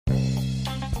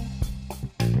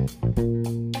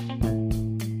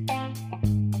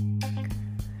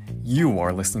You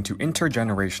are listening to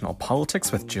Intergenerational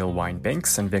Politics with Jill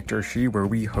Wine-Banks and Victor Shi, where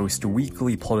we host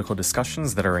weekly political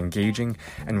discussions that are engaging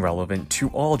and relevant to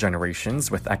all generations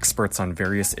with experts on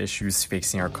various issues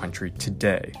facing our country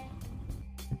today.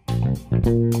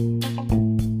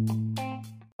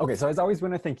 Okay, so as always, we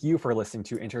want to thank you for listening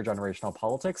to Intergenerational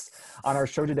Politics. On our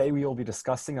show today, we will be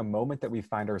discussing a moment that we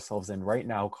find ourselves in right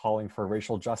now, calling for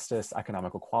racial justice,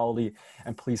 economic equality,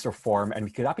 and police reform. And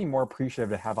we could not be more appreciative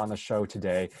to have on the show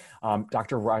today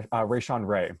Dr. Rashawn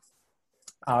Ray.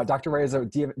 Dr. Ray is a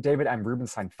David M.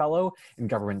 Rubenstein Fellow in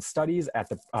Government Studies at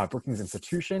the Brookings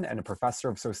Institution and a professor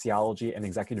of sociology and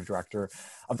executive director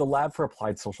of the Lab for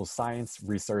Applied Social Science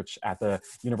Research at the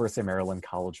University of Maryland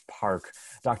College Park.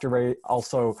 Dr. Ray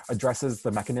also addresses the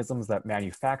mechanisms that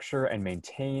manufacture and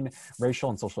maintain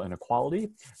racial and social inequality.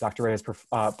 Dr. Ray has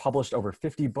published over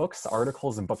 50 books,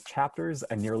 articles, and book chapters,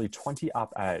 and nearly 20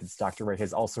 op-eds. Dr. Ray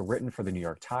has also written for the New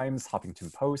York Times,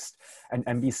 Huffington Post, and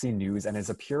NBC News, and has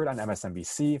appeared on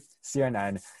MSNBC,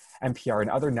 CNN, NPR, and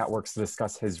other networks to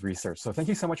discuss his research. So thank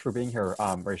you so much for being here,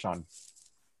 Rashawn.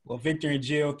 Well, Victor and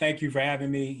Jill, thank you for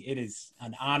having me. It is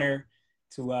an honor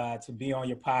to be on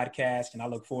your podcast, and I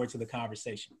look forward to the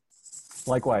conversation.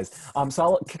 Likewise. So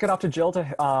I'll kick it off to Jill to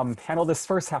handle this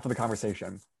first half of the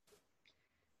conversation.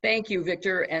 Thank you,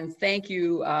 Victor, and thank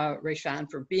you,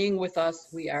 Rashawn, for being with us.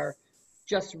 We are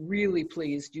just really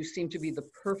pleased. You seem to be the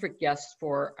perfect guest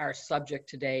for our subject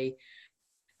today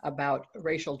about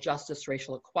racial justice,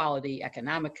 racial equality,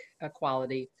 economic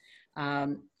equality.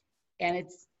 And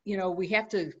it's, you know, we have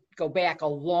to go back a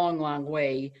long, long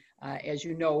way. As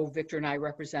you know, Victor and I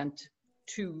represent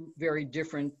two very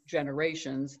different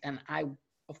generations. And I,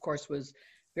 of course, was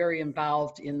very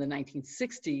involved in the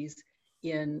 1960s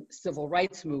in civil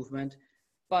rights movement.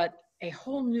 But a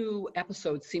whole new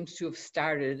episode seems to have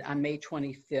started on May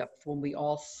 25th when we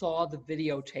all saw the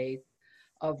videotape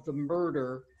of the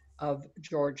murder of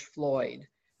George Floyd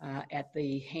at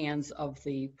the hands of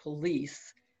the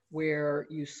police, where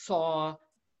you saw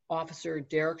Officer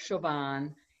Derek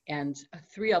Chauvin and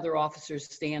three other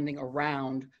officers standing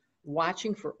around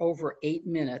watching for over 8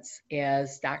 minutes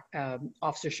as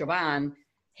Officer Chauvin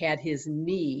had his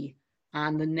knee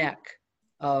on the neck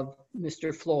of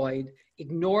Mr. Floyd,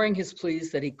 ignoring his pleas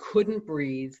that he couldn't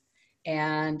breathe.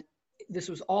 And this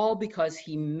was all because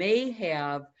he may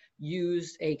have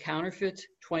used a counterfeit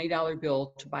 $20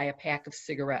 bill to buy a pack of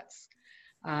cigarettes.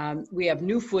 We have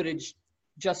new footage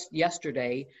just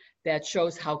yesterday that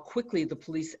shows how quickly the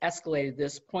police escalated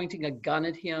this, pointing a gun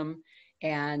at him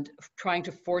and trying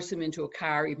to force him into a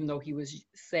car, even though he was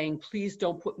saying, please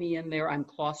don't put me in there, I'm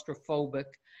claustrophobic.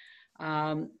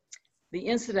 The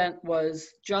incident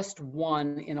was just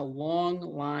one in a long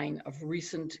line of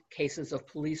recent cases of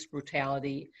police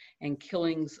brutality and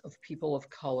killings of people of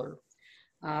color.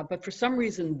 But for some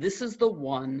reason, this is the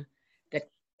one that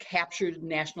captured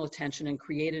national attention and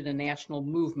created a national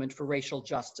movement for racial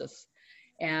justice.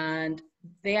 And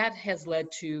that has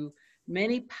led to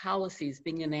many policies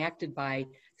being enacted by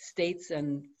states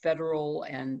and federal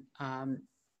and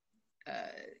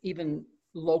even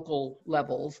local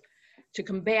levels to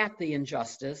combat the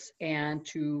injustice and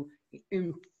to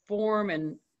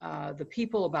inform the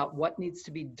people about what needs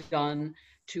to be done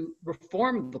to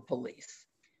reform the police.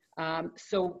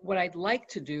 So what I'd like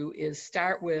to do is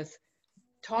start with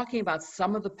talking about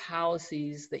some of the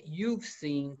policies that you've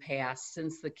seen pass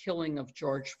since the killing of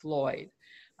George Floyd.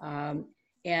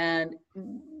 And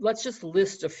let's just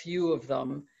list a few of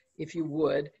them, if you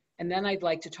would. And then I'd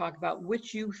like to talk about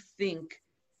which you think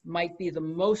might be the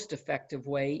most effective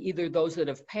way, either those that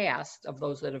have passed,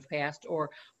 or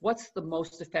what's the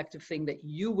most effective thing that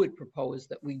you would propose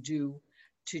that we do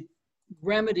to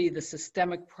remedy the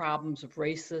systemic problems of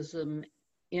racism,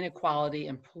 inequality,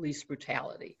 and police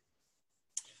brutality?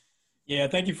 Yeah,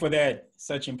 thank you for that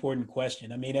such important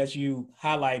question. I mean, as you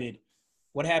highlighted,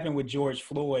 what happened with George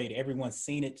Floyd, everyone's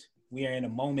seen it. We are in a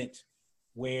moment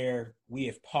where we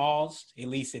have paused, at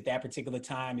least at that particular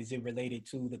time, as it related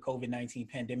to the COVID-19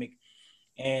 pandemic.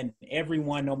 And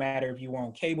everyone, no matter if you were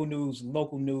on cable news,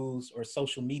 local news, or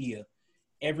social media,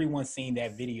 everyone's seen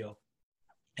that video.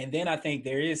 And then I think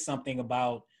there is something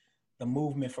about the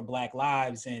movement for Black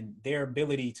Lives and their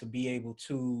ability to be able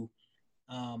to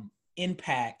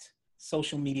impact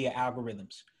social media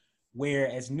algorithms,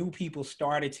 where as new people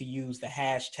started to use the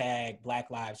hashtag Black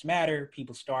Lives Matter,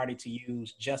 people started to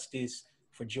use justice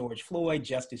for George Floyd,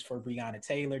 justice for Breonna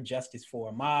Taylor, justice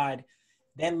for Ahmaud.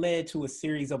 That led to a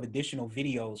series of additional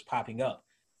videos popping up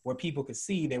where people could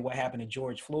see that what happened to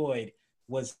George Floyd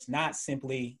was not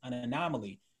simply an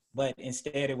anomaly, but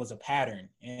instead it was a pattern.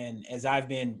 And as I've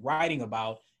been writing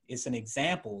about, it's an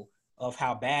example of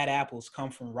how bad apples come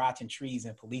from rotten trees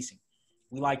in policing.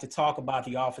 We like to talk about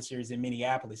the officers in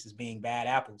Minneapolis as being bad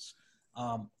apples.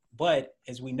 But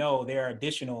as we know, there are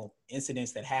additional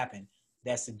incidents that happen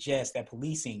that suggest that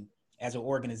policing as an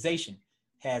organization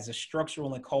has a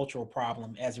structural and cultural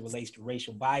problem as it relates to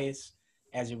racial bias,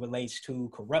 as it relates to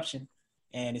corruption,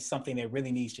 and it's something that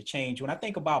really needs to change. When I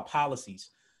think about policies,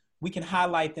 we can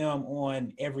highlight them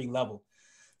on every level.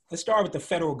 Let's start with the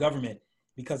federal government,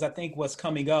 because I think what's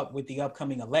coming up with the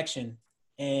upcoming election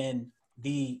and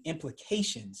the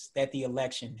implications that the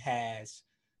election has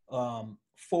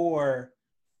for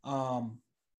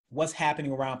what's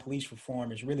happening around police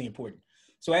reform is really important.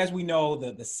 So as we know,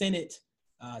 the Senate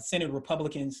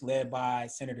Republicans led by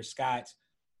Senator Scott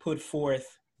put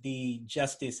forth the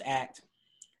Justice Act.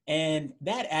 And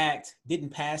that act didn't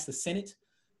pass the Senate,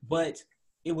 but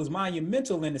it was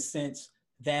monumental in the sense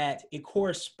that it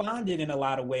corresponded in a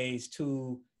lot of ways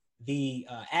to the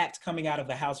act coming out of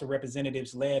the House of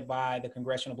Representatives led by the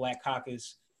Congressional Black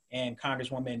Caucus and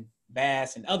Congresswoman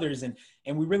Bass and others. And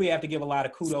we really have to give a lot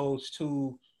of kudos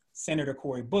to Senator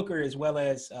Cory Booker as well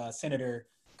as Senator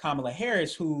Kamala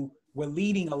Harris, who were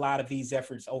leading a lot of these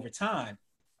efforts over time.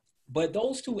 But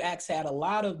those two acts had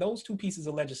those two pieces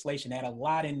of legislation had a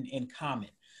lot in common.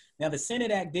 Now, the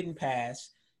Senate Act didn't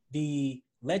pass. The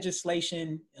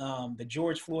legislation, the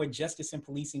George Floyd Justice and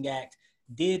Policing Act,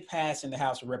 did pass in the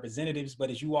House of Representatives, but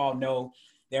as you all know,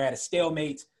 they're at a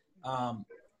stalemate.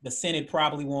 The Senate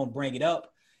probably won't bring it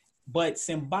up, but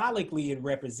symbolically it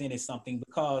represented something,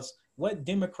 because what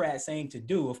Democrats aim to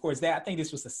do, of course, I think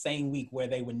this was the same week where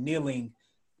they were kneeling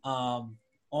on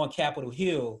Capitol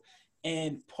Hill.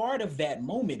 And part of that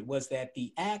moment was that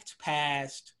the act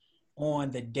passed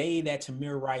on the day that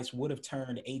Tamir Rice would have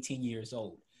turned 18 years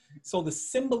old. So the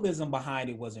symbolism behind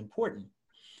it was important.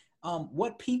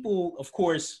 What people, of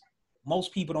course,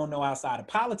 most people don't know outside of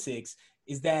politics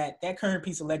is that that current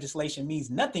piece of legislation means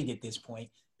nothing at this point,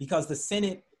 because the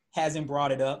Senate hasn't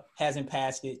brought it up, hasn't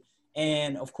passed it.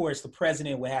 And of course, the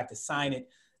president would have to sign it.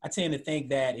 I tend to think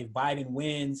that if Biden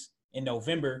wins in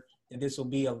November, that this will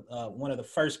be one of the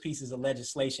first pieces of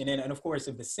legislation. And of course,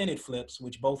 if the Senate flips,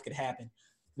 which both could happen,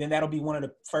 then that'll be one of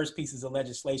the first pieces of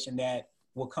legislation that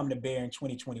will come to bear in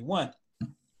 2021.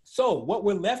 So what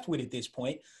we're left with at this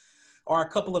point are a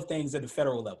couple of things at the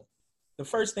federal level. The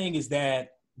first thing is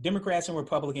that Democrats and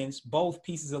Republicans, both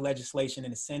pieces of legislation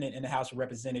in the Senate and the House of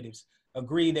Representatives,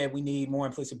 agree that we need more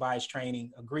implicit bias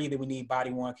training, agree that we need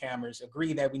body-worn cameras,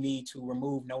 agree that we need to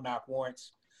remove no-knock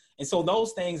warrants. And so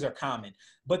those things are common.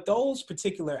 But those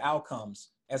particular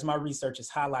outcomes, as my research has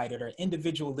highlighted, are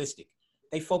individualistic.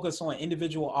 They focus on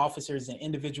individual officers and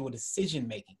individual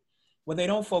decision-making. What they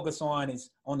don't focus on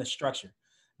is on the structure.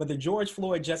 But the George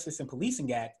Floyd Justice and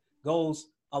Policing Act goes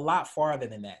a lot farther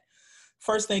than that.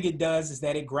 First thing it does is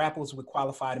that it grapples with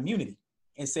qualified immunity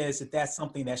and says that that's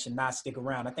something that should not stick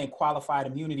around. I think qualified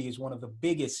immunity is one of the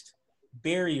biggest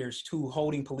barriers to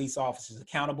holding police officers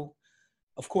accountable.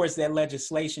 Of course, that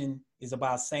legislation is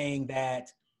about saying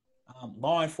that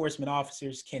law enforcement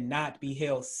officers cannot be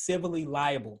held civilly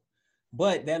liable.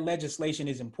 But that legislation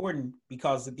is important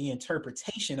because the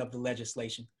interpretation of the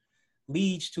legislation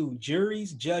leads to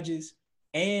juries, judges,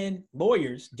 and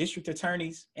lawyers, district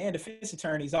attorneys, and defense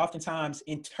attorneys, oftentimes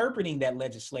interpreting that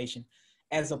legislation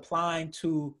as applying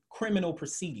to criminal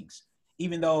proceedings,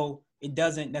 even though it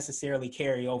doesn't necessarily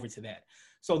carry over to that.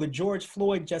 So the George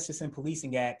Floyd Justice and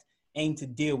Policing Act aimed to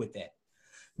deal with that.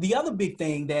 The other big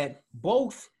thing that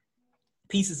both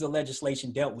pieces of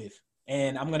legislation dealt with,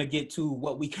 and I'm going to get to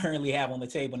what we currently have on the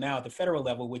table now at the federal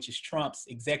level, which is Trump's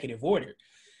executive order,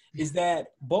 is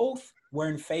that both were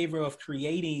in favor of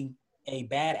creating a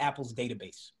bad apples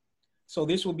database. So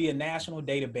this will be a national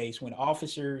database when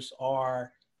officers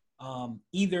are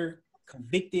either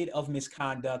convicted of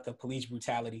misconduct, of police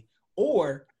brutality,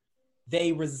 or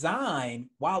they resign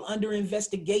while under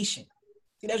investigation.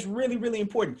 See, that's really, really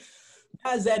important.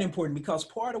 Why is that important? Because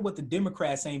part of what the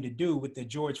Democrats aim to do with the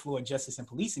George Floyd Justice and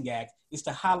Policing Act is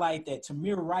to highlight that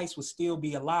Tamir Rice would still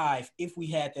be alive if we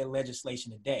had that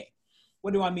legislation today.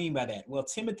 What do I mean by that? Well,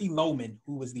 Timothy Loman,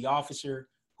 who was the officer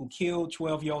who killed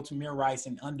 12-year-old Tamir Rice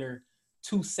in under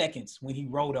 2 seconds when he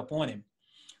rode up on him,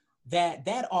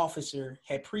 that officer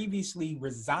had previously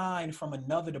resigned from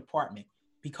another department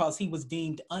because he was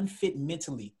deemed unfit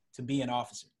mentally to be an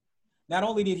officer. Not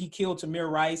only did he kill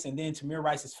Tamir Rice, and then Tamir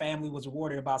Rice's family was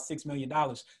awarded about $6 million,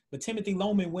 but Timothy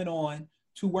Loman went on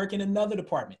to work in another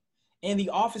department. And the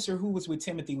officer who was with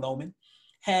Timothy Loman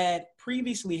had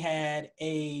previously had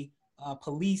a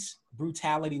police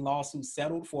brutality lawsuit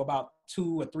settled for about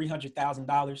 $200,000 or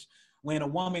 $300,000 when a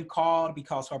woman called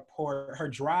because her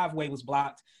driveway was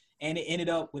blocked, and it ended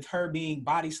up with her being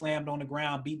body slammed on the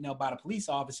ground, beaten up by the police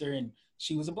officer, and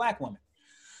she was a Black woman.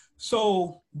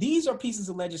 So these are pieces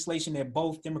of legislation that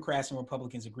both Democrats and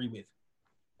Republicans agree with.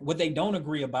 What they don't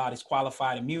agree about is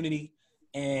qualified immunity.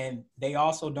 And they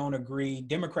also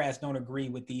Democrats don't agree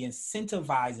with the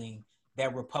incentivizing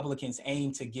that Republicans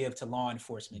aim to give to law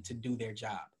enforcement to do their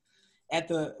job.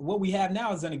 What we have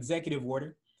now is an executive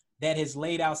order that has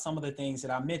laid out some of the things that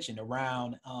I mentioned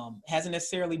around, hasn't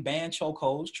necessarily banned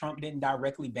chokeholds. Trump didn't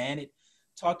directly ban it.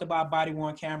 Talked about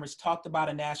body-worn cameras, talked about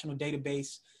a national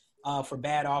database for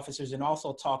bad officers, and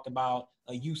also talked about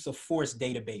a use of force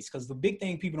database. Because the big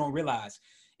thing people don't realize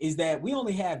is that we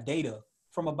only have data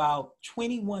from about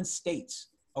 21 states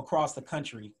across the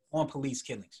country on police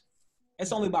killings.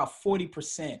 That's only about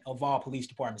 40% of all police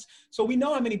departments. So we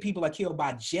know how many people are killed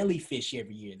by jellyfish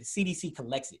every year. The CDC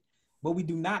collects it, but we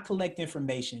do not collect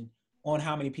information on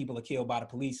how many people are killed by the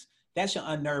police. That should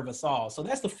unnerve us all. So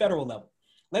that's the federal level.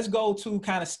 Let's go to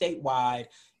kind of statewide.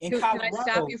 Can I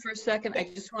stop you for a second? I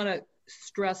just want to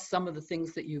stress some of the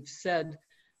things that you've said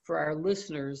for our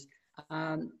listeners.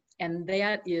 And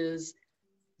that is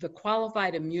the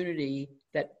qualified immunity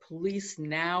that police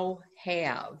now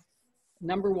have.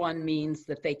 Number one means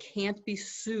that they can't be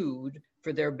sued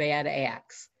for their bad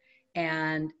acts.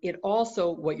 And it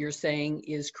also, what you're saying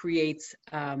is creates,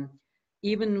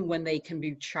 even when they can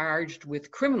be charged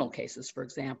with criminal cases, for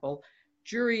example,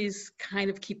 juries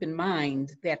kind of keep in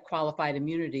mind that qualified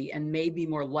immunity and may be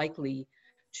more likely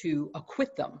to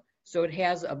acquit them. So it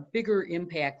has a bigger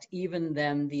impact even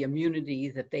than the immunity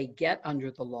that they get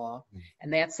under the law.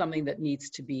 And that's something that needs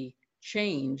to be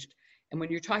changed. And when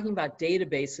you're talking about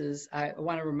databases, I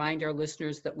want to remind our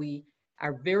listeners that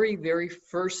our very, very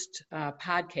first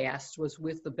podcast was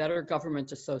with the Better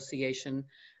Government Association,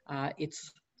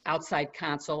 its outside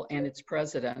counsel and its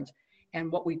president.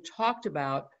 And what we talked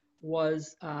about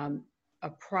was a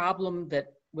problem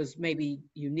that was maybe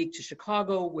unique to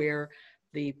Chicago, where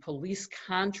the police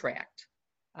contract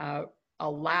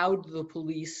allowed the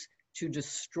police to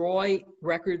destroy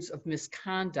records of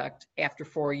misconduct after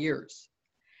 4 years.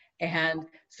 And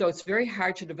so it's very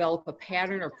hard to develop a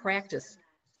pattern or practice.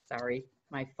 Sorry,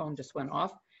 my phone just went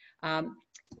off.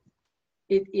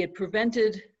 It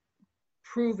prevented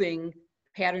proving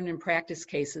pattern and practice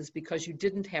cases because you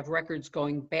didn't have records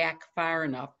going back far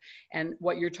enough. And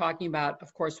what you're talking about,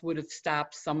 of course, would have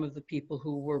stopped some of the people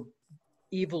who were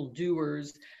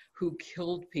evildoers who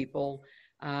killed people,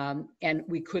 and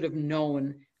we could have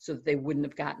known so that they wouldn't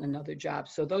have gotten another job.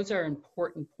 So those are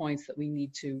important points that we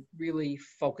need to really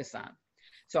focus on.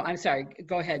 So I'm sorry,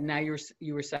 go ahead. Now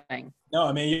you were saying.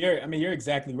 No, you're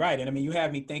exactly right. And you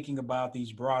have me thinking about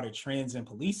these broader trends in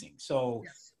policing. So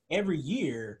yes. Every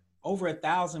year, over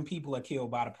 1,000 people are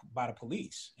killed by the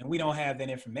police, and we don't have that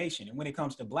information. And when it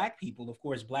comes to Black people, of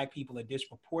course, Black people are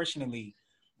disproportionately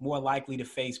more likely to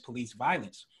face police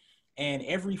violence. And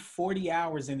every 40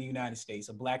 hours in the United States,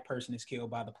 a Black person is killed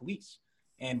by the police.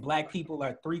 And Black people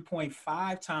are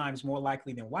 3.5 times more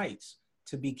likely than whites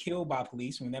to be killed by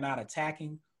police when they're not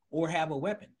attacking or have a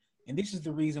weapon. And this is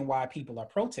the reason why people are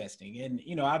protesting. And,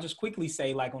 I'll just quickly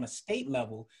say, like on a state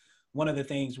level, one of the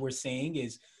things we're seeing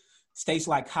is states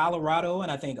like Colorado,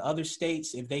 and I think other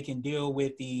states, if they can deal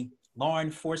with the law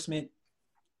enforcement,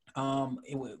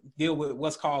 it would deal with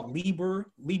what's called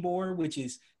LASSR, which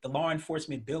is the Law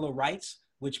Enforcement Bill of Rights,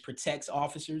 which protects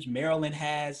officers. Maryland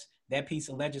has that piece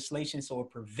of legislation, so it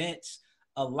prevents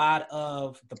a lot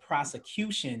of the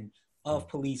prosecution of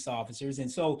police officers. And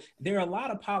so there are a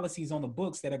lot of policies on the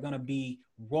books that are going to be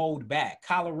rolled back.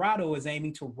 Colorado is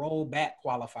aiming to roll back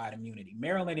qualified immunity.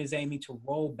 Maryland is aiming to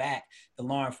roll back the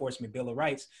Law Enforcement Bill of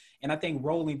Rights. And I think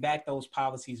rolling back those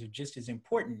policies are just as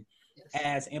important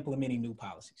as implementing new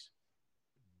policies.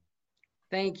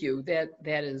 Thank you. That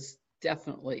is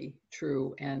definitely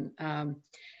true. And,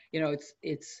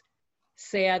 it's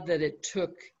sad that it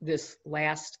took this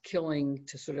last killing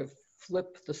to sort of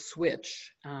flip the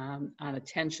switch on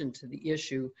attention to the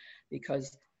issue,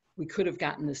 because we could have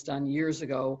gotten this done years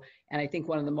ago. And I think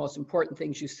one of the most important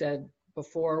things you said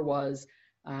before was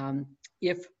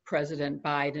if President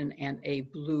Biden and a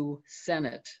blue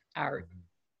Senate are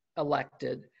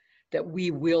elected, that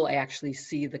we will actually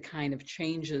see the kind of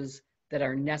changes that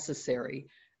are necessary.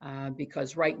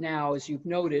 Because right now, as you've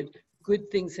noted,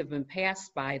 good things have been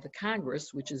passed by the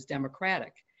Congress, which is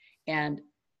Democratic. And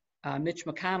Mitch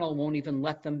McConnell won't even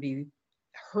let them be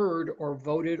heard or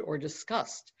voted or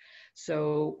discussed.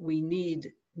 So we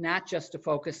need not just to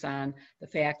focus on the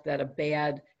fact that a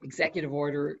bad executive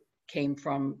order came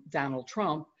from Donald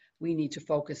Trump, we need to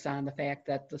focus on the fact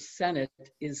that the Senate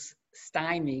is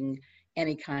stymieing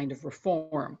any kind of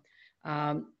reform.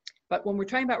 But when we're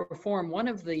talking about reform, one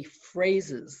of the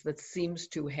phrases that seems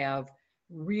to have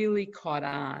really caught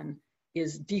on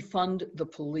is defund the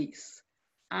police.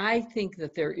 I think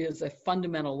that there is a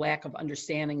fundamental lack of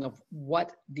understanding of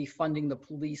what defunding the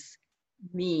police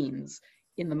means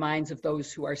in the minds of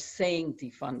those who are saying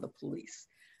defund the police.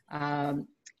 And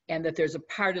that there's a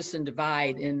partisan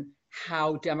divide in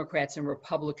how Democrats and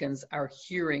Republicans are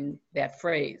hearing that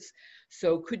phrase.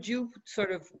 So could you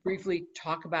sort of briefly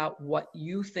talk about what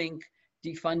you think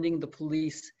defunding the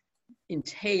police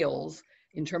entails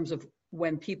in terms of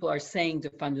when people are saying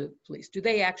defund the police? Do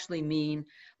they actually mean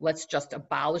let's just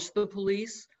abolish the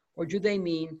police, or do they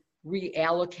mean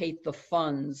reallocate the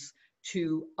funds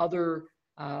to other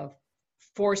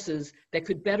forces that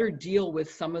could better deal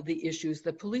with some of the issues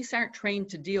that police aren't trained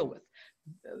to deal with?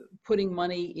 Putting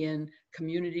money in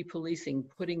community policing,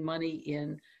 putting money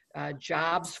in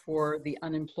jobs for the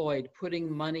unemployed,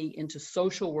 putting money into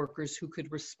social workers who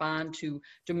could respond to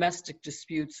domestic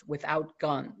disputes without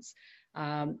guns.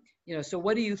 So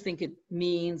what do you think it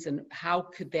means, and how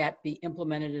could that be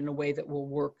implemented in a way that will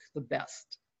work the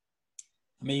best?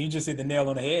 I mean, you just hit the nail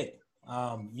on the head.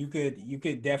 You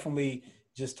could definitely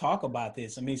just talk about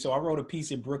this. I mean, so I wrote a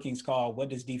piece at Brookings called "What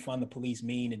Does Defund the Police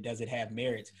Mean, and Does It Have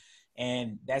Merit?"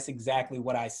 And that's exactly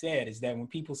what I said, is that when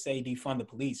people say defund the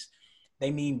police,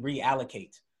 they mean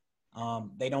reallocate.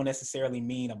 They don't necessarily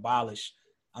mean abolish.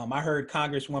 I heard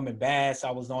Congresswoman Bass,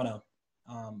 I was on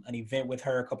an event with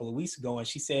her a couple of weeks ago, and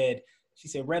she said,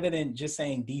 rather than just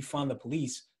saying defund the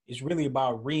police, it's really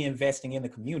about reinvesting in the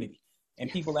community. And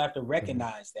yes, people have to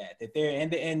recognize that they're,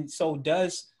 and so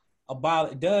does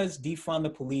defund the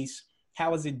police,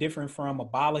 how is it different from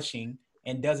abolishing,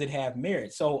 and does it have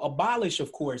merit? So abolish,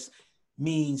 of course,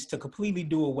 means to completely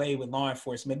do away with law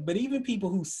enforcement. But even people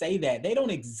who say that, they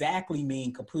don't exactly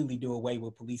mean completely do away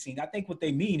with policing. I think what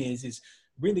they mean is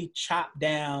really chop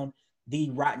down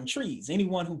the rotten trees.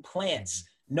 Anyone who plants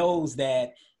knows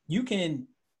that you can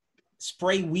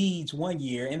spray weeds one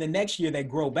year and the next year they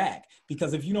grow back,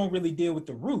 because if you don't really deal with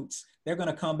the roots, they're going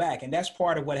to come back. And that's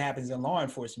part of what happens in law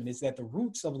enforcement, is that the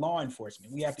roots of law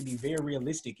enforcement, we have to be very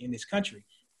realistic in this country,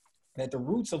 that the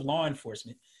roots of law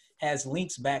enforcement has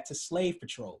links back to slave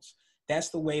patrols. That's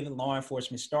the way that law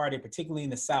enforcement started, particularly in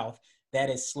the South, that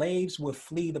as slaves would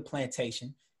flee the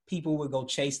plantation, people would go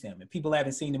chase them. And people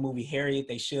haven't seen the movie Harriet,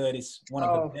 they should. It's one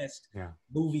of the best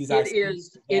movies I've seen.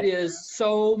 It is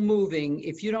so moving.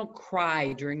 If you don't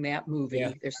cry during that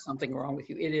movie, there's something wrong with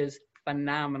you. It is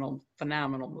phenomenal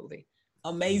movie.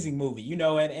 Amazing movie,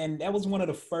 and that was one of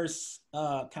the first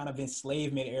kind of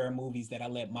enslavement era movies that I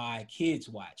let my kids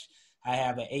watch. I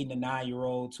have an 8 and a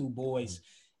 9-year-old, 2 boys.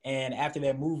 And after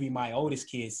that movie, my oldest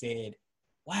kid said,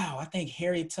 "Wow, I think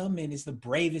Harriet Tubman is the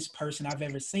bravest person I've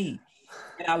ever seen."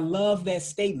 And I love that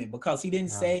statement, because he didn't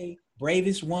say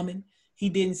bravest woman. He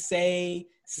didn't say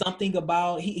something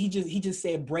about, he just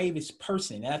said bravest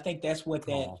person. And I think that's what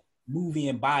that movie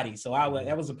embodies. So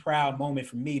that was a proud moment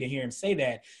for me to hear him say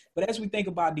that. But as we think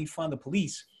about defund the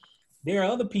police, there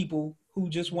are other people who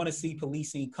just want to see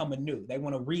policing come anew. They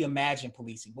want to reimagine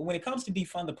policing. But when it comes to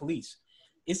defund the police,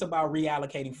 it's about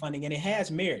reallocating funding, and it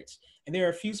has merits. And there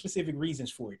are a few specific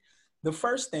reasons for it. The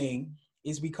first thing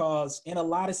is because in a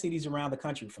lot of cities around the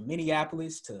country, from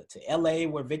Minneapolis to LA,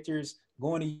 where Victor's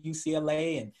going to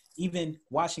UCLA, and even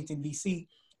Washington, D.C.,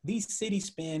 these cities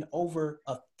spend over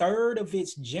a third of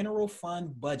its general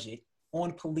fund budget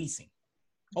on policing.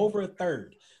 Over a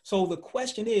third. So the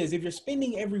question is, if you're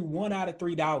spending every $1 out of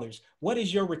 $3, what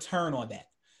is your return on that?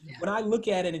 Yeah. When I look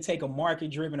at it and take a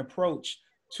market-driven approach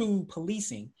to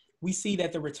policing, we see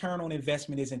that the return on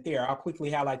investment isn't there. I'll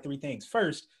quickly highlight 3 things.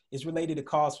 First is related to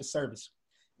calls for service.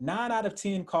 9 out of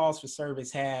 10 calls for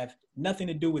service have nothing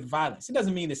to do with violence. It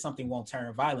doesn't mean that something won't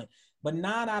turn violent, but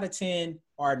 9 out of 10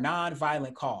 are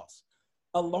non-violent calls.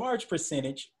 A large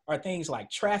percentage are things like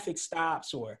traffic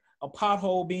stops, or a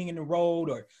pothole being in the road,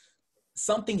 or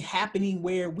something happening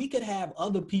where we could have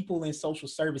other people in social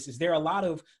services. There are a lot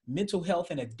of mental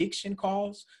health and addiction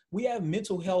calls. We have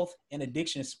mental health and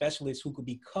addiction specialists who could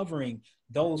be covering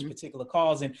those particular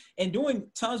calls, and doing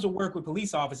tons of work with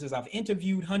police officers. I've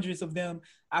interviewed hundreds of them.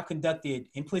 I've conducted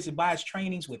implicit bias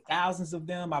trainings with thousands of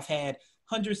them. I've had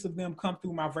hundreds of them come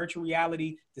through my virtual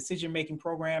reality decision-making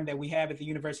program that we have at the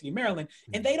University of Maryland,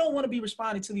 and they don't want to be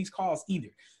responding to these calls either.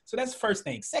 So that's the first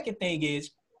thing. Second thing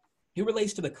is, it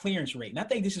relates to the clearance rate. And I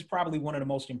think this is probably one of the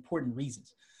most important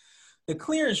reasons. The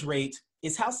clearance rate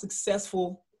is how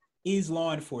successful is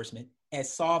law enforcement at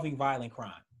solving violent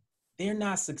crime. They're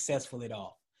not successful at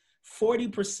all.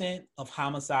 40% of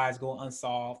homicides go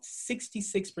unsolved,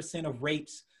 66% of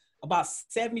rapes, about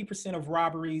 70% of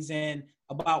robberies, and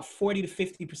about 40 to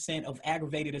 50% of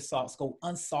aggravated assaults go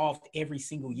unsolved every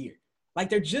single year. Like,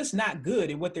 they're just not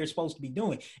good at what they're supposed to be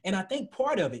doing. And I think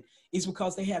part of it is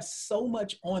because they have so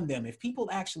much on them. If people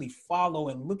actually follow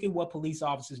and look at what police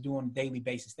officers do on a daily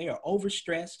basis, they are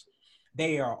overstressed.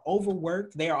 They are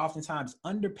overworked. They are oftentimes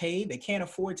underpaid. They can't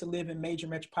afford to live in major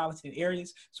metropolitan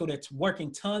areas. So they're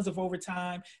working tons of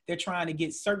overtime. They're trying to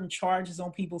get certain charges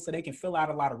on people so they can fill out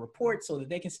a lot of reports so that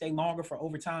they can stay longer for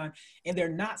overtime. And they're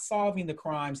not solving the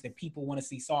crimes that people want to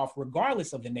see solved,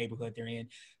 regardless of the neighborhood they're in.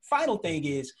 Final thing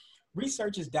is,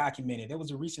 research is documented. There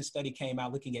was a recent study came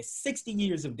out looking at 60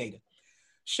 years of data,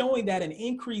 showing that an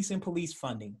increase in police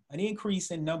funding, an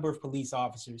increase in number of police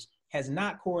officers, has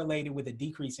not correlated with a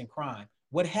decrease in crime.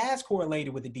 What has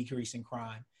correlated with a decrease in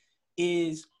crime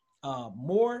is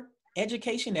more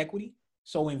education equity.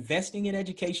 So investing in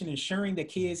education, ensuring that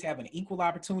kids have an equal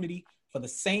opportunity for the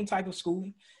same type of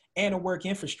schooling, and a work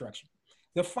infrastructure.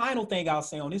 The final thing I'll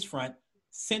say on this front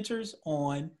centers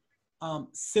on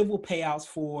civil payouts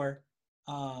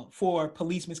for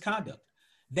police misconduct.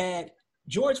 That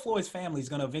George Floyd's family is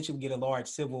going to eventually get a large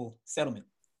civil settlement.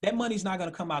 That money's not going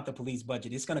to come out the police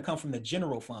budget. It's going to come from the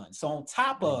general fund. So on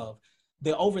top of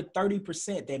the over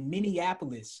 30% that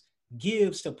Minneapolis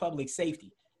gives to public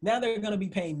safety, now they're going to be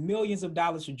paying millions of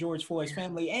dollars for George Floyd's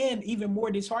family. And even more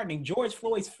disheartening, George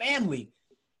Floyd's family,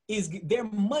 their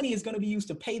money is going to be used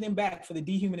to pay them back for the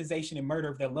dehumanization and murder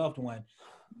of their loved one.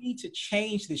 We need to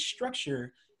change this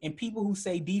structure, and people who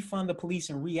say defund the police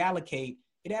and reallocate,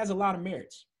 it has a lot of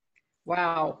merits.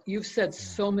 Wow, you've said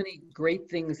so many great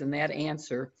things in that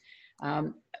answer.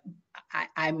 I'm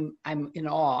in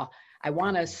awe. I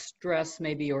want to stress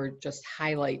maybe, or just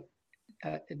highlight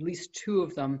at least two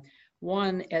of them.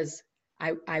 One, as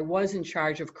I was in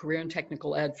charge of career and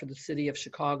technical ed for the city of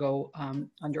Chicago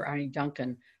under Arnie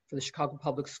Duncan for the Chicago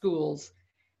Public Schools.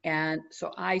 And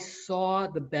so I saw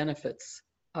the benefits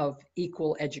of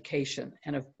equal education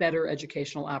and of better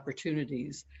educational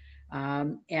opportunities.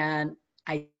 And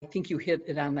I think you hit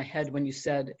it on the head when you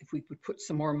said if we could put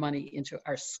some more money into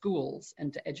our schools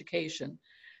and to education,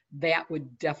 that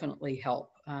would definitely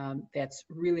help. That's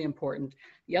really important.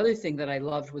 The other thing that I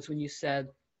loved was when you said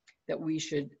that we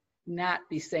should not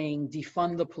be saying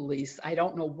defund the police. I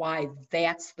don't know why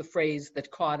that's the phrase that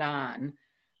caught on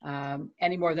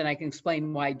any more than I can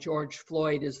explain why George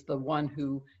Floyd is the one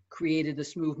who created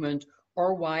this movement,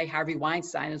 or why Harvey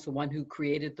Weinstein is the one who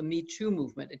created the Me Too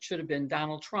movement. It should have been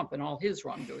Donald Trump and all his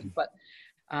wrongdoing. But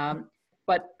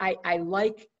I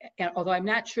like, although I'm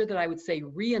not sure that I would say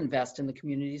reinvest in the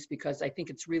communities, because I think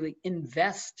it's really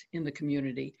invest in the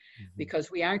community, because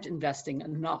we aren't investing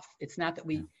enough. It's not that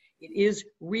it is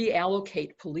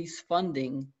reallocate police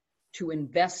funding to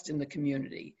invest in the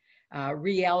community,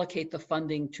 reallocate the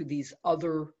funding to these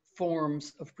other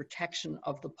forms of protection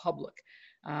of the public.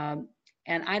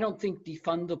 And I don't think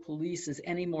defund the police is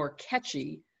any more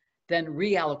catchy than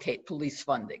reallocate police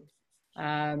funding.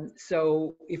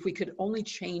 So if we could only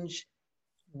change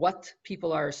what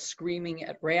people are screaming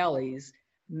at rallies,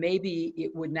 maybe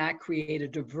it would not create a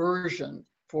diversion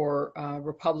for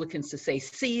Republicans to say,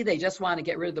 see, they just want to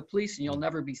get rid of the police and you'll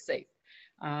never be safe.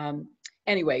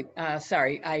 Anyway,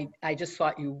 sorry, I just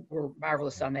thought you were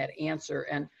marvelous on that answer.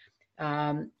 And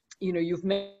you know, you've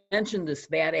mentioned this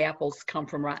bad apples come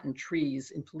from rotten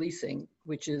trees in policing,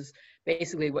 which is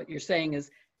basically what you're saying is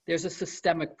there's a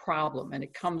systemic problem and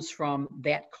it comes from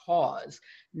that cause,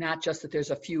 not just that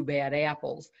there's a few bad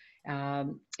apples.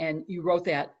 And you wrote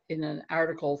that in an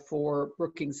article for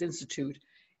Brookings Institute,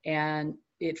 and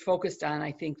it focused on,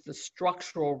 I think, the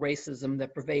structural racism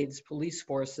that pervades police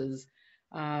forces.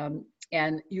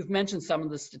 And you've mentioned some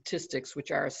of the statistics, which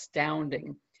are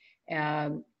astounding.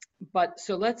 But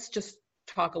so let's just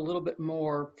talk a little bit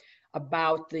more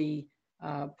about the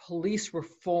police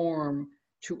reform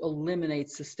to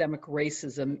eliminate systemic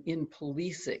racism in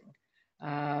policing,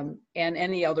 and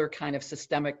any other kind of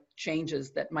systemic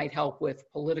changes that might help with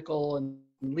political and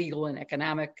legal and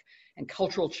economic and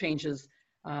cultural changes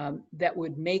that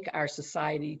would make our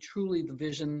society truly the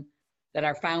vision that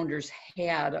our founders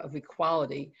had of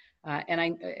equality.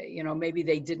 And you know, maybe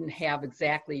they didn't have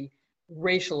exactly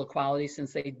racial equality,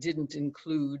 since they didn't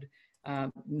include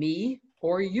me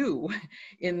or you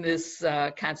in this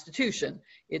Constitution.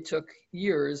 It took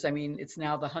years. I mean, it's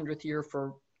now the 100th year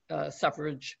for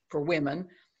suffrage for women.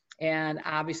 And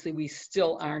obviously we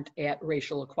still aren't at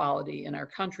racial equality in our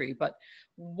country. But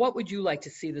what would you like to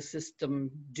see the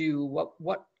system do?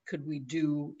 What could we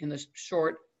do in the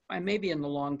short and maybe in the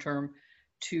long term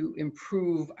to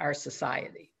improve our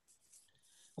society?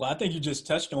 Well, I think you just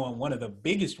touched on one of the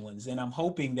biggest ones, and I'm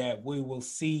hoping that we will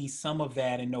see some of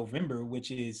that in November, which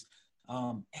is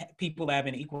people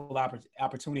having equal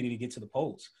opportunity to get to the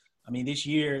polls. I mean, this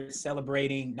year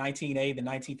celebrating 19A, the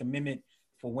 19th Amendment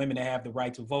for women to have the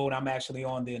right to vote. I'm actually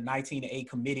on the 19A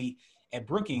committee at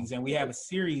Brookings, and we have a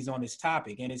series on this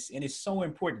topic, and it's so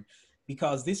important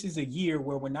because this is a year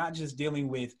where we're not just dealing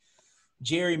with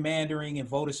gerrymandering and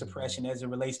voter suppression as it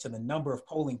relates to the number of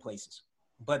polling places,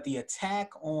 but the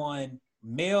attack on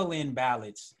mail-in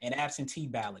ballots and absentee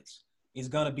ballots is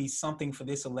going to be something for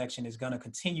this election is going to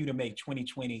continue to make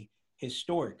 2020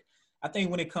 historic. I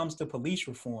think when it comes to police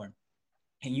reform,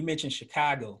 and you mentioned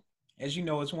Chicago, as you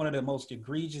know, it's one of the most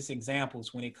egregious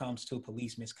examples when it comes to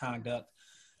police misconduct.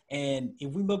 And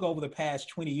if we look over the past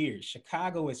 20 years,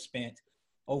 Chicago has spent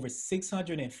over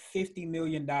 $650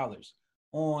 million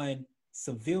on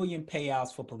civilian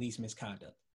payouts for police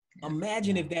misconduct.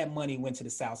 Imagine if that money went to the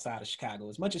south side of Chicago.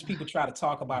 As much as people try to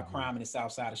talk about crime in the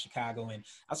south side of Chicago, and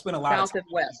I spent a lot South of time,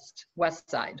 and west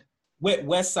side.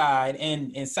 west side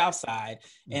and south side.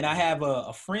 And I have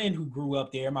a friend who grew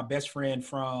up there. My best friend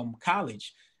from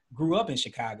college grew up in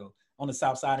Chicago on the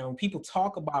south side. And when people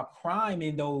talk about crime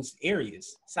in those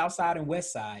areas, south side and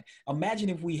west side, imagine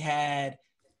if we had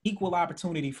equal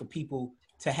opportunity for people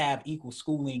to have equal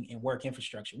schooling and work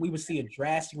infrastructure. We would see a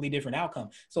drastically different outcome.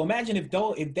 So imagine if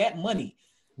that money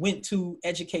went to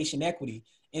education equity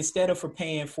instead of for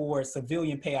paying for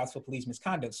civilian payouts for police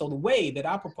misconduct. So the way that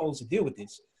I propose to deal with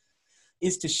this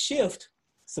is to shift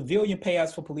civilian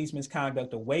payouts for police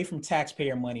misconduct away from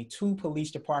taxpayer money to police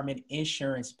department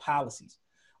insurance policies.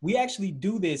 We actually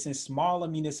do this in smaller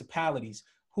municipalities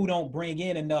who don't bring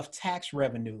in enough tax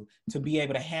revenue to be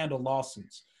able to handle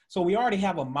lawsuits. So we already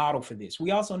have a model for this.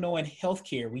 We also know in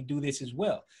healthcare, we do this as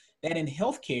well. That in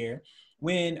healthcare,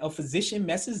 when a physician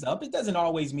messes up, it doesn't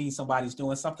always mean somebody's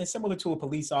doing something similar to a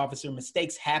police officer.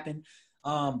 Mistakes happen.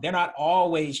 They're not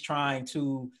always trying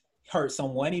to hurt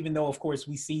someone, even though, of course,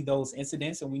 we see those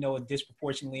incidents and we know it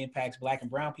disproportionately impacts Black and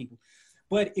brown people.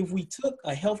 But if we took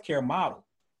a healthcare model,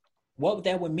 what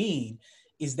that would mean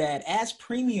is that as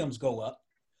premiums go up,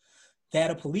 that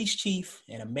a police chief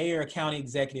and a mayor, a county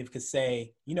executive could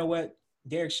say, you know what,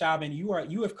 Derek Chauvin,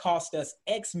 you have cost us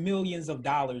X millions of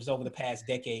dollars over the past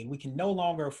decade. We can no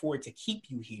longer afford to keep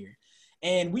you here.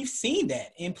 And we've seen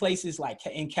that in places like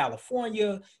in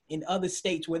California, in other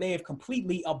states where they have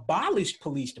completely abolished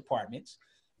police departments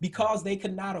because they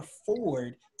could not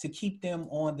afford to keep them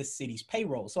on the city's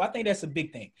payroll. So I think that's a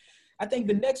big thing. I think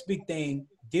the next big thing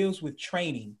deals with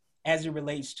training as it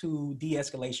relates to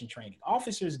de-escalation training.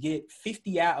 Officers get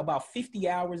about 50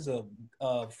 hours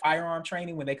of firearm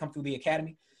training when they come through the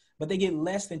academy, but they get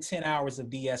less than 10 hours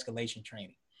of de-escalation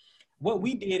training. What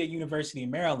we did at University of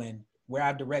Maryland, where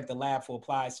I direct the Lab for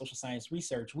Applied Social Science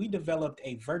Research, we developed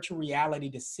a virtual reality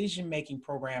decision-making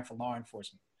program for law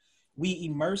enforcement. We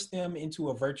immerse them into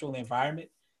a virtual environment.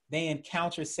 They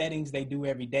encounter settings they do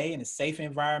every day in a safe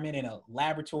environment, in a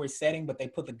laboratory setting, but they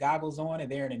put the goggles on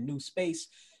and they're in a new space.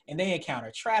 And they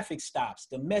encounter traffic stops,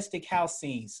 domestic house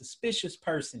scenes, suspicious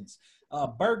persons,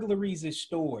 burglaries at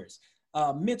stores,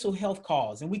 mental health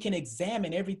calls. And we can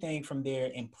examine everything from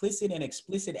their implicit and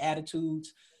explicit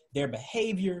attitudes, their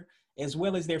behavior, as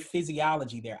well as their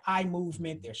physiology, their eye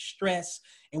movement, their stress.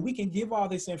 And we can give all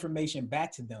this information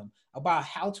back to them about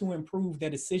how to improve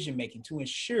their decision-making to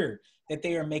ensure that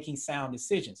they are making sound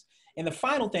decisions. And the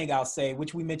final thing I'll say,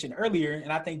 which we mentioned earlier,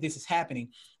 and I think this is happening,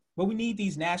 but we need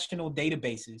these national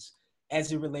databases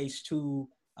as it relates to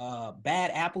bad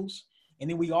apples. And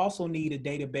then we also need a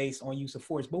database on use of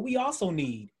force, but we also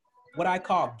need what I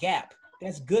call GAP.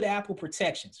 That's good apple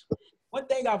protections. One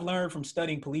thing I've learned from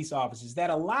studying police officers is that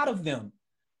a lot of them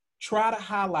try to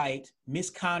highlight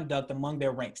misconduct among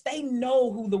their ranks. They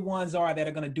know who the ones are that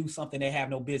are going to do something they have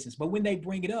no business. But when they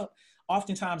bring it up,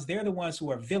 oftentimes they're the ones who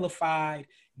are vilified.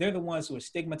 They're the ones who are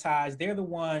stigmatized. They're the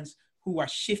ones who are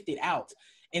shifted out.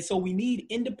 And so we need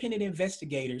independent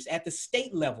investigators at the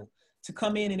state level to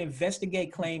come in and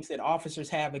investigate claims that officers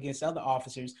have against other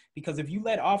officers, because if you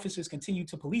let officers continue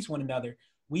to police one another,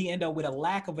 we end up with a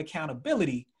lack of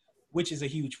accountability, which is a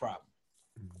huge problem.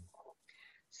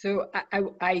 So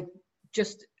I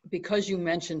just, because you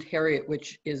mentioned Harriet,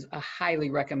 which is a highly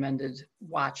recommended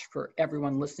watch for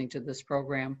everyone listening to this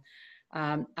program,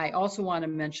 I also want to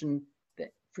mention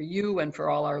that for you and for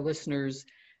all our listeners,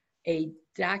 a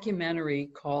documentary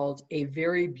called A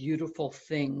Very Beautiful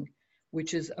Thing,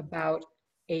 which is about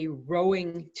a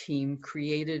rowing team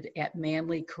created at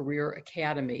Manly Career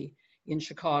Academy in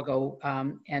Chicago.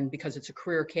 And because it's a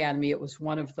career academy, it was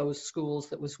one of those schools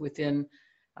that was within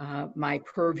my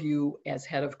purview as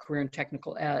head of career and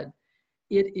technical ed.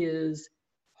 It is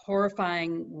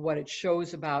horrifying what it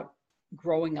shows about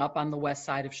growing up on the west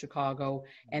side of Chicago,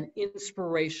 and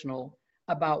inspirational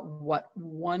about what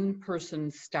one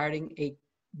person starting a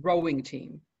rowing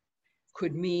team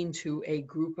could mean to a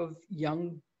group of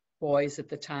young boys at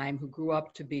the time who grew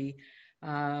up to be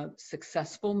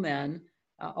successful men,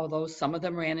 although some of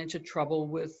them ran into trouble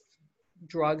with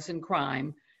drugs and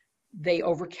crime. They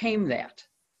overcame that.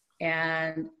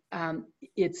 And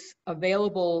it's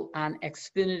available on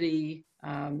Xfinity,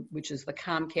 which is the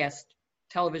Comcast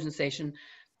television station,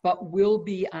 but will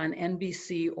be on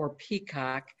NBC or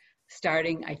Peacock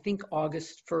starting, I think,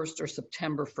 August 1st or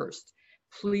September 1st.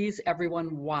 Please,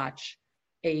 everyone, watch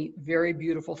a very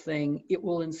beautiful thing. It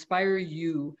will inspire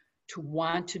you to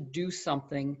want to do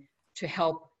something to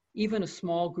help even a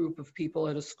small group of people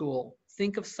at a school.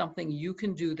 Think of something you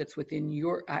can do that's within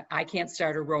your, I can't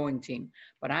start a rowing team,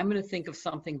 but I'm going to think of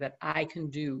something that I can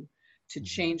do to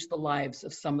change the lives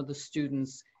of some of the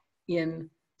students in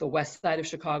the west side of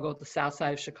Chicago, the south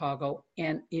side of Chicago,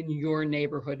 and in your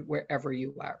neighborhood, wherever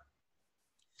you are.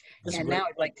 And now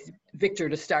I'd like Victor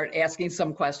to start asking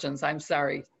some questions. I'm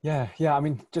sorry. Yeah. I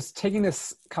mean, just taking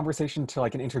this conversation to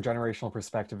like an intergenerational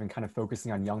perspective and kind of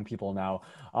focusing on young people now.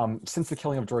 Since the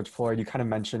killing of George Floyd, you kind of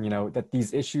mentioned, that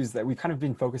these issues that we've kind of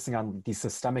been focusing on, these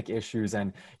systemic issues,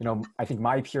 and I think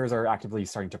my peers are actively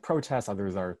starting to protest.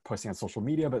 Others are posting on social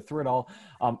media, but through it all,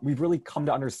 we've really come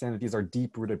to understand that these are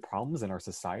deep-rooted problems in our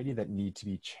society that need to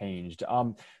be changed.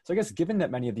 So I guess given that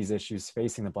many of these issues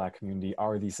facing the Black community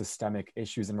are these systemic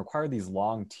issues and require these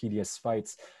long, tedious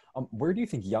fights, where do you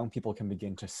think young people can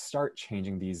begin to start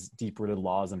changing these deep-rooted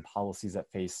laws and policies that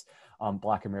face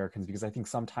Black Americans? Because I think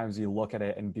sometimes we look at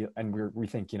it and we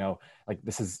think, like,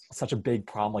 this is such a big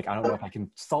problem. Like, I don't know if I can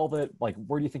solve it. Like,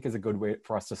 where do you think is a good way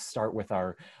for us to start with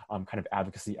our kind of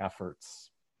advocacy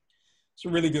efforts? It's a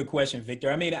really good question,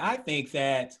 Victor. I mean, I think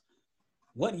that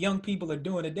what young people are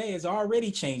doing today is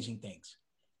already changing things.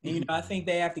 And, I think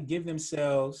they have to give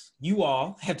themselves, you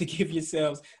all have to give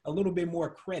yourselves a little bit more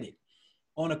credit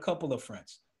on a couple of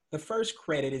fronts. The first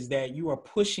credit is that you are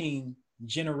pushing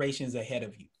generations ahead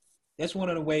of you. That's one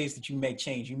of the ways that you make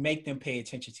change. You make them pay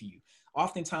attention to you.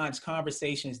 Oftentimes,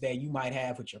 conversations that you might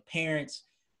have with your parents,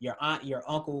 your aunt, your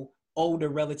uncle, older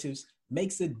relatives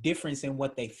makes a difference in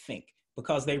what they think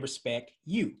because they respect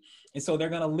you. And so they're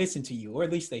going to listen to you, or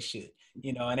at least they should,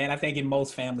 and I think in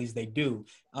most families they do.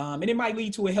 And it might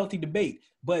lead to a healthy debate,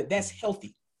 but that's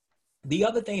healthy. The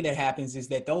other thing that happens is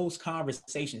that those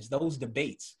conversations, those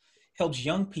debates, helps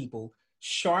young people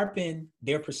sharpen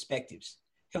their perspectives,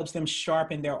 helps them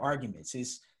sharpen their arguments.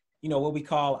 It's, what we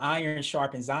call iron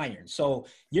sharpens iron. So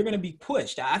you're going to be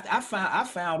pushed. I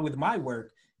found with my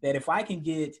work that if I can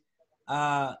get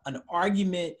an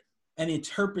argument, an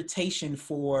interpretation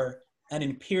for an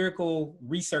empirical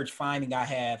research finding I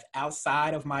have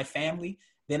outside of my family,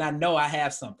 then I know I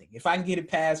have something. If I can get it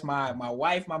past my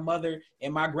wife, my mother,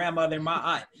 and my grandmother, and my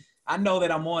aunt, I know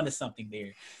that I'm on to something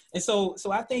there. And so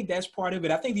I think that's part of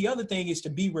it. I think the other thing is to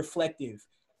be reflective.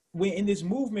 When in this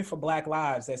movement for Black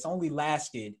lives that's only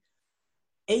lasted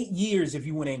 8 years, if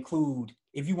you want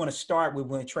to start with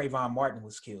when Trayvon Martin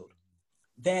was killed,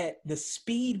 that the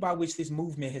speed by which this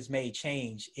movement has made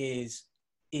change is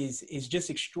just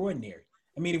extraordinary.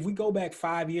 I mean, if we go back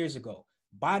 5 years ago,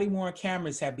 body-worn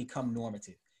cameras have become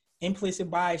normative. Implicit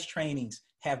bias trainings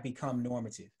have become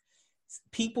normative.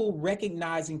 People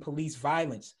recognizing police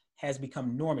violence has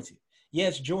become normative.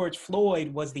 Yes, George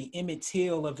Floyd was the Emmett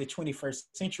Till of the 21st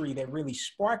century that really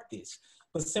sparked this.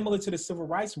 But similar to the civil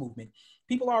rights movement,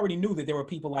 people already knew that there were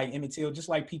people like Emmett Till, just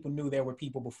like people knew there were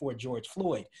people before George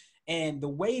Floyd. And the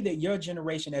way that your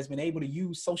generation has been able to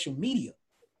use social media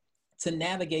to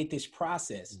navigate this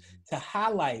process, to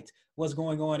highlight what's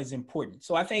going on is important.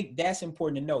 So I think that's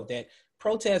important to note, that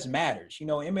protest matters.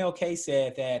 MLK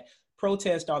said that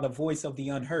protests are the voice of the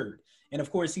unheard. And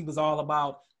of course, he was all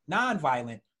about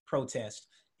nonviolent protest.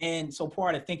 And so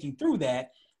part of thinking through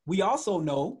that, we also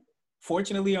know,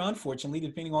 fortunately or unfortunately,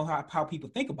 depending on how people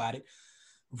think about it,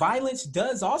 violence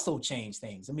does also change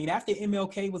things. I mean, after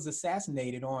MLK was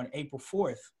assassinated on April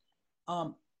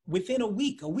 4th, within a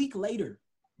week later,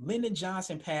 Lyndon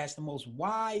Johnson passed the most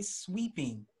wide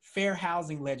sweeping fair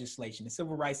housing legislation, the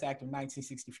Civil Rights Act of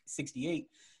 1968,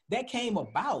 that came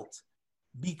about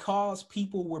because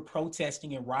people were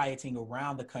protesting and rioting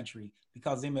around the country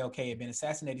because MLK had been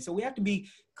assassinated. So we have to be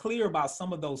clear about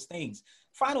some of those things.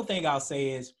 Final thing I'll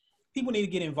say is people need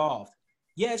to get involved.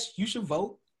 Yes, you should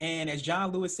vote. And as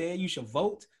John Lewis said, you should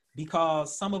vote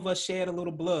because some of us shed a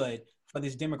little blood for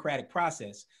this democratic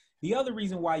process. The other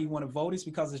reason why you want to vote is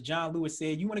because, as John Lewis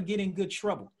said, you want to get in good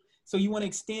trouble. So you want to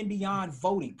extend beyond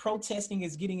voting. Protesting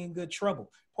is getting in good trouble.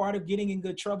 Part of getting in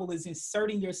good trouble is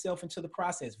inserting yourself into the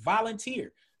process.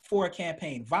 Volunteer for a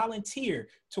campaign, volunteer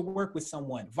to work with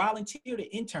someone, volunteer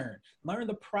to intern, learn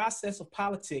the process of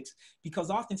politics, because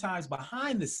oftentimes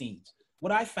behind the scenes,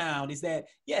 what I found is that,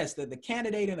 yes, the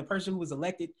candidate and the person who was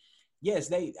elected, yes,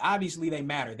 they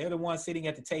matter. They're the ones sitting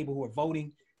at the table who are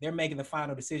voting. They're making the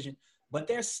final decision, but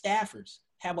their staffers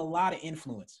have a lot of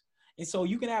influence. And so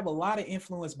you can have a lot of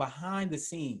influence behind the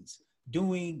scenes,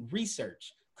 doing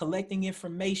research, collecting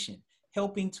information,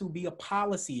 helping to be a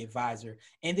policy advisor.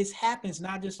 And this happens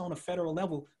not just on a federal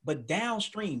level, but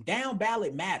downstream. Down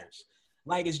ballot matters.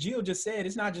 Like as Jill just said,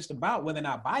 it's not just about whether or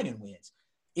not Biden wins.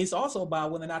 It's also about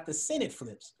whether or not the Senate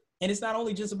flips. And it's not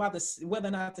only just about whether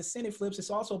or not the Senate flips, it's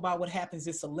also about what happens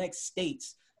in select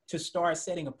states to start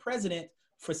setting a precedent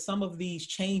for some of these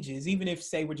changes, even if,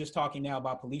 say, we're just talking now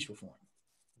about police reform.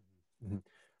 Mm-hmm.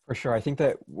 For sure. I think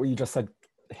that what you just said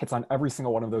hits on every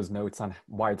single one of those notes on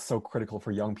why it's so critical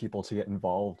for young people to get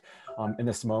involved in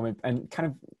this moment. And kind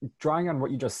of drawing on what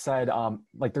you just said,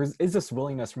 like is this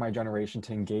willingness for my generation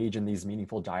to engage in these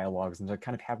meaningful dialogues and to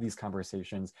kind of have these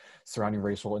conversations surrounding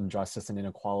racial injustice and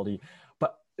inequality.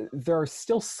 But there are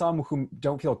still some who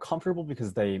don't feel comfortable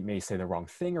because they may say the wrong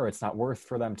thing or it's not worth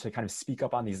for them to kind of speak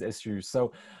up on these issues.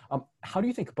 So how do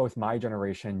you think both my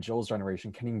generation, Jill's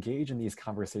generation, can engage in these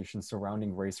conversations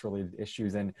surrounding race-related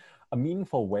issues in a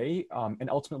meaningful way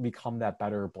and ultimately become that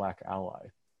better Black ally?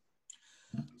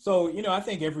 So, I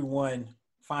think everyone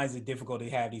finds it difficult to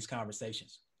have these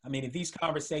conversations. I mean, if these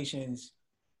conversations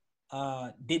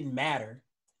didn't matter,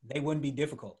 they wouldn't be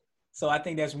difficult. So I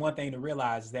think that's one thing to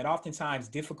realize, that oftentimes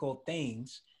difficult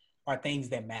things are things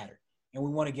that matter and we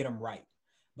want to get them right.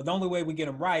 But the only way we get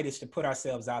them right is to put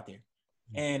ourselves out there.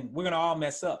 And we're going to all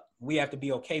mess up. We have to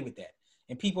be okay with that.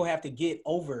 And people have to get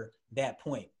over that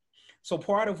point. So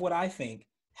part of what I think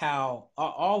how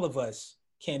all of us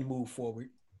can move forward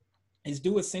is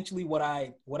do essentially what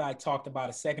I talked about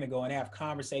a second ago, and have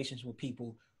conversations with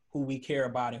people who we care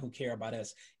about and who care about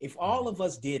us. If all of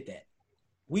us did that,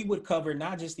 we would cover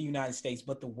not just the United States,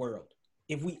 but the world.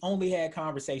 If we only had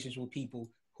conversations with people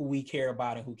who we care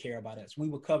about and who care about us, we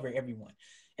would cover everyone.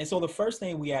 And so the first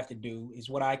thing we have to do is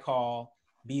what I call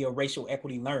be a racial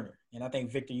equity learner. And I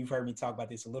think, Victor, you've heard me talk about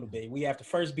this a little bit. We have to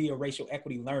first be a racial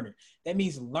equity learner. That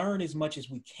means learn as much as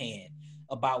we can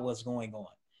about what's going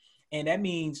on. And that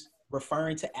means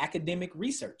referring to academic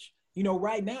research.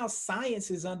 Right now,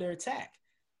 science is under attack.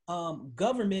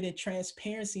 Government and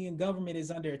transparency in government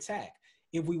is under attack.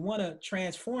 If we want to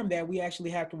transform that, we actually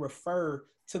have to refer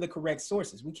to the correct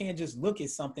sources. We can't just look at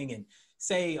something and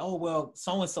say, oh, well,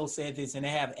 so-and-so said this and they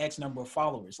have X number of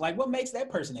followers. Like, what makes that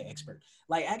person an expert?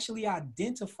 Like, actually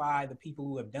identify the people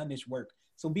who have done this work.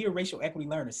 So be a racial equity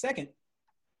learner. Second,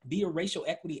 be a racial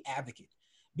equity advocate.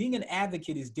 Being an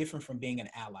advocate is different from being an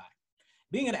ally.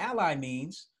 Being an ally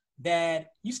means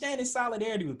that you stand in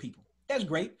solidarity with people. That's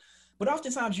great. But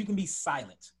oftentimes you can be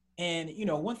silent. And,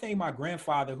 one thing my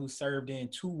grandfather, who served in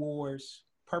 2 wars,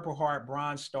 Purple Heart,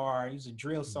 Bronze Star, he was a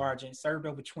drill sergeant, served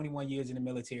over 21 years in the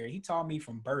military. He taught me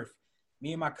from birth,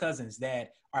 me and my cousins,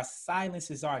 that our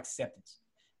silence is our acceptance.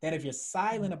 That if you're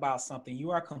silent about something, you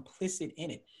are complicit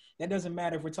in it. That doesn't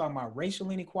matter if we're talking about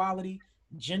racial inequality,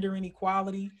 gender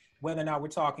inequality, whether or not we're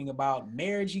talking about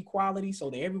marriage equality so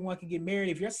that everyone can get married.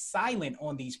 If you're silent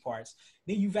on these parts,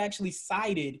 then you've actually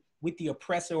sided with the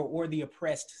oppressor or the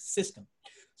oppressed system.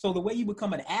 So the way you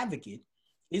become an advocate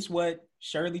is what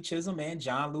Shirley Chisholm and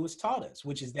John Lewis taught us,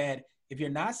 which is that if you're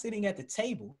not sitting at the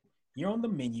table, you're on the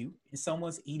menu and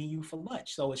someone's eating you for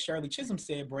lunch. So as Shirley Chisholm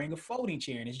said, bring a folding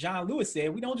chair. And as John Lewis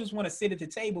said, we don't just want to sit at the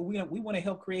table, we want to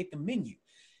help create the menu.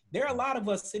 There are a lot of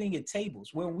us sitting at tables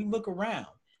where when we look around,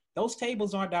 those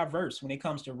tables aren't diverse when it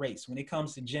comes to race, when it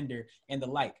comes to gender and the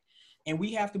like. And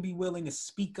we have to be willing to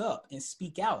speak up and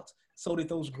speak out so that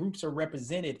those groups are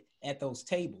represented at those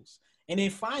tables. And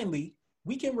then finally,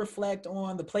 we can reflect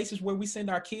on the places where we send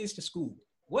our kids to school.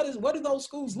 What do those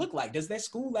schools look like? Does that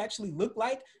school actually look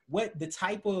like what the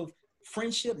type of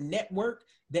friendship network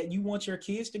that you want your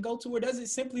kids to go to? Or does it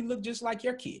simply look just like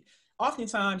your kid?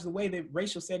 Oftentimes, the way that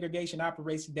racial segregation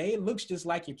operates today, it looks just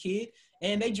like your kid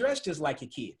and they dress just like your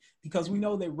kid, because we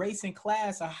know that race and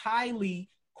class are highly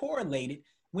correlated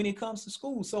when it comes to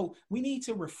school. So we need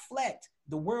to reflect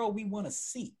the world we want to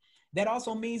see. That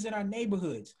also means in our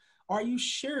neighborhoods. Are you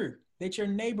sure that your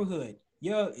neighborhood,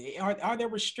 are there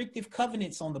restrictive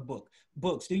covenants on the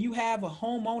books? Do you have a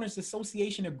homeowners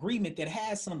association agreement that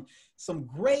has some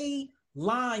gray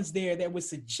lines there that would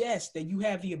suggest that you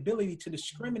have the ability to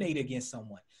discriminate against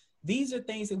someone? These are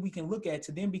things that we can look at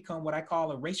to then become what I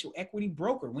call a racial equity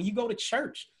broker. When you go to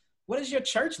church, What does your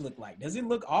church look like? Does it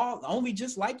look only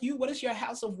just like you? What does your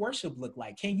house of worship look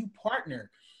like? Can you partner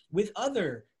with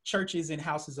other churches and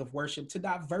houses of worship to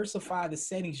diversify the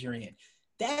settings you're in?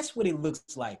 That's what it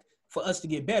looks like for us to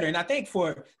get better. And I think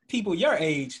for people your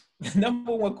age, the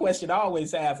number one question I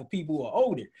always have for people who are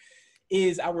older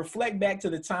is I reflect back to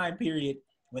the time period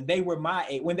when they were my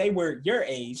age, when they were your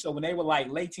age. So when they were like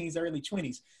late teens, early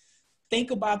 20s,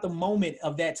 think about the moment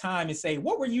of that time and say,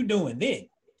 what were you doing then?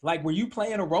 Like, were you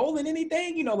playing a role in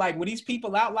anything? You know, like, were these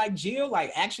people out like Jill,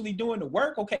 like actually doing the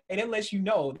work? Okay, that lets you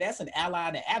know that's an ally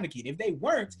and an advocate. If they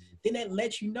weren't, then that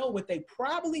lets you know what they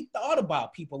probably thought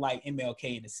about people like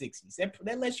MLK in the 60s.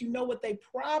 That lets you know what they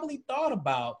probably thought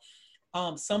about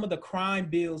some of the crime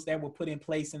bills that were put in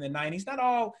place in the 90s. Not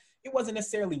all, it wasn't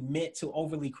necessarily meant to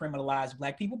overly criminalize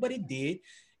Black people, but it did.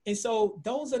 And so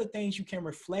those are the things you can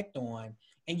reflect on,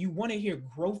 and you want to hear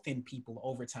growth in people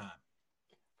over time.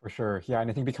 For sure. Yeah.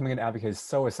 And I think becoming an advocate is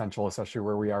so essential, especially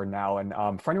where we are now. And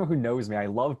for anyone who knows me, I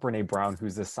love Brene Brown,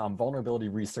 who's this vulnerability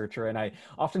researcher. And I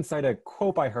often cite a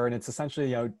quote by her, and it's essentially,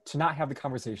 you know, to not have the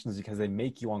conversations because they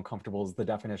make you uncomfortable is the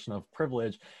definition of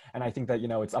privilege. And I think that, you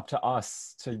know, it's up to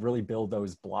us to really build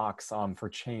those blocks for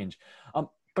change.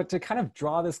 But to kind of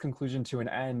draw this conclusion to an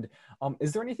end,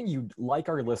 is there anything you'd like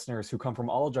our listeners who come from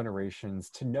all generations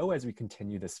to know as we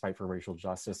continue this fight for racial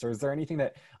justice? Or is there anything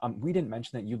that we didn't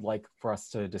mention that you'd like for us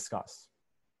to discuss?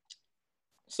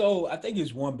 So I think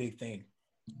it's one big thing.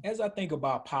 As I think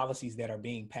about policies that are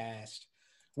being passed,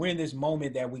 we're in this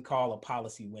moment that we call a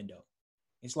policy window.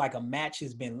 It's like a match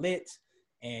has been lit,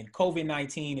 and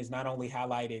COVID-19 has not only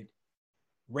highlighted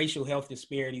racial health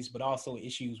disparities, but also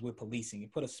issues with policing.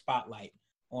 It put a spotlight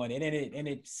on it, and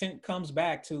it comes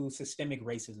back to systemic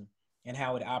racism and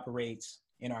how it operates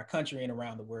in our country and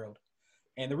around the world.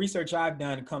 And the research I've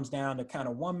done comes down to kind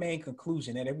of one main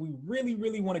conclusion, that if we really,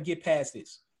 really want to get past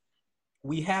this,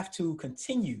 we have to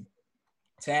continue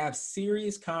to have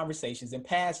serious conversations and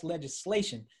pass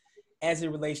legislation as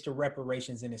it relates to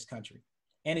reparations in this country.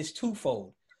 And it's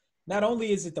twofold. Not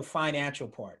only is it the financial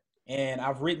part, and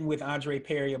I've written with Andre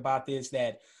Perry about this,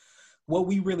 that what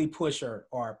we really push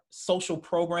are social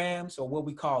programs, or what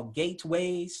we call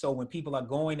gateways. So when people are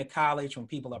going to college, when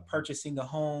people are purchasing a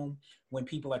home, when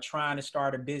people are trying to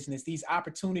start a business, these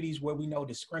opportunities where we know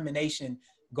discrimination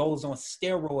goes on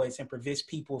steroids and prevents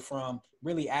people from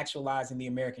really actualizing the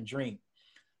American dream.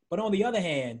 But on the other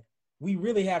hand, we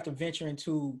really have to venture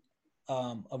into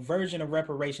a version of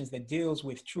reparations that deals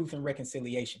with truth and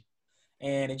reconciliation.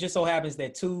 And it just so happens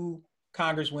that two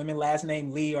Congresswomen, last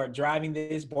name Lee, are driving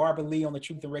this. Barbara Lee on the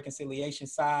Truth and Reconciliation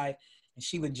side, and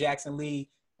Sheila Jackson Lee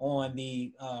on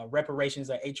the reparations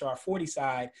or HR 40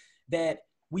 side, that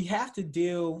we have to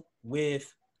deal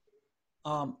with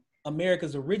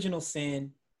America's original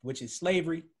sin, which is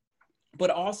slavery, but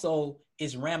also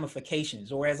its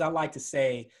ramifications, or as I like to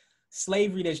say,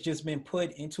 slavery that's just been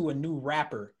put into a new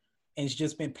wrapper and it's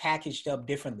just been packaged up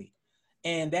differently.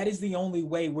 And that is the only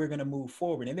way we're going to move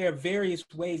forward. And there are various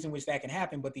ways in which that can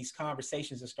happen, but these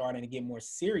conversations are starting to get more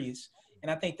serious.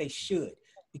 And I think they should,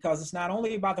 because it's not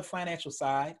only about the financial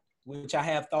side, which I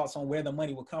have thoughts on where the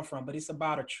money will come from, but it's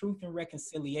about a truth and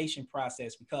reconciliation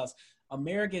process, because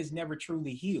America is never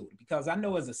truly healed. Because I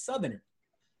know as a Southerner,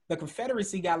 the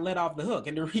Confederacy got let off the hook.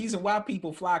 And the reason why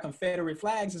people fly Confederate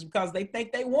flags is because they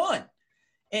think they won.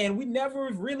 And we never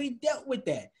really dealt with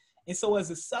that. And so as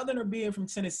a Southerner, being from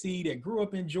Tennessee that grew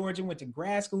up in Georgia, went to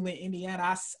grad school in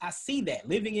Indiana, I see that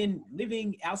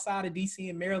living outside of DC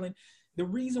and Maryland. The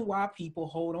reason why people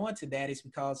hold on to that is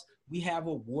because we have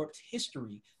a warped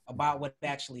history about what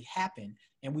actually happened.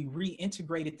 And we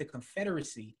reintegrated the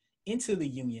Confederacy into the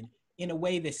Union in a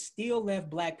way that still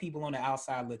left Black people on the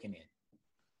outside looking in.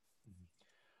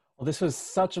 Well, this was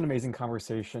such an amazing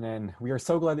conversation, and we are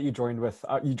so glad that you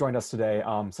joined us today.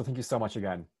 So thank you so much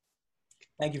again.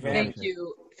 Thank you very much.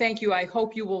 Thank you. I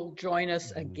hope you will join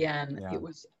us again. Yeah. It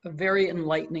was a very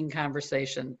enlightening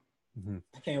conversation.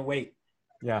 I can't wait.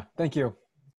 Yeah, thank you.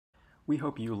 We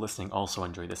hope you listening also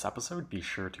enjoyed this episode. Be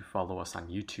sure to follow us on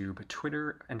YouTube,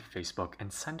 Twitter, and Facebook,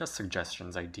 and send us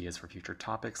suggestions, ideas for future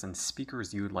topics, and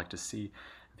speakers you would like to see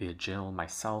via Jill,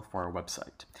 myself, or our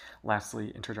website.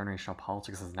 Lastly, Intergenerational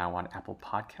Politics is now on Apple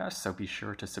Podcasts, so be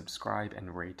sure to subscribe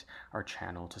and rate our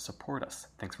channel to support us.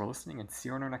 Thanks for listening, and see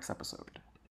you on our next episode.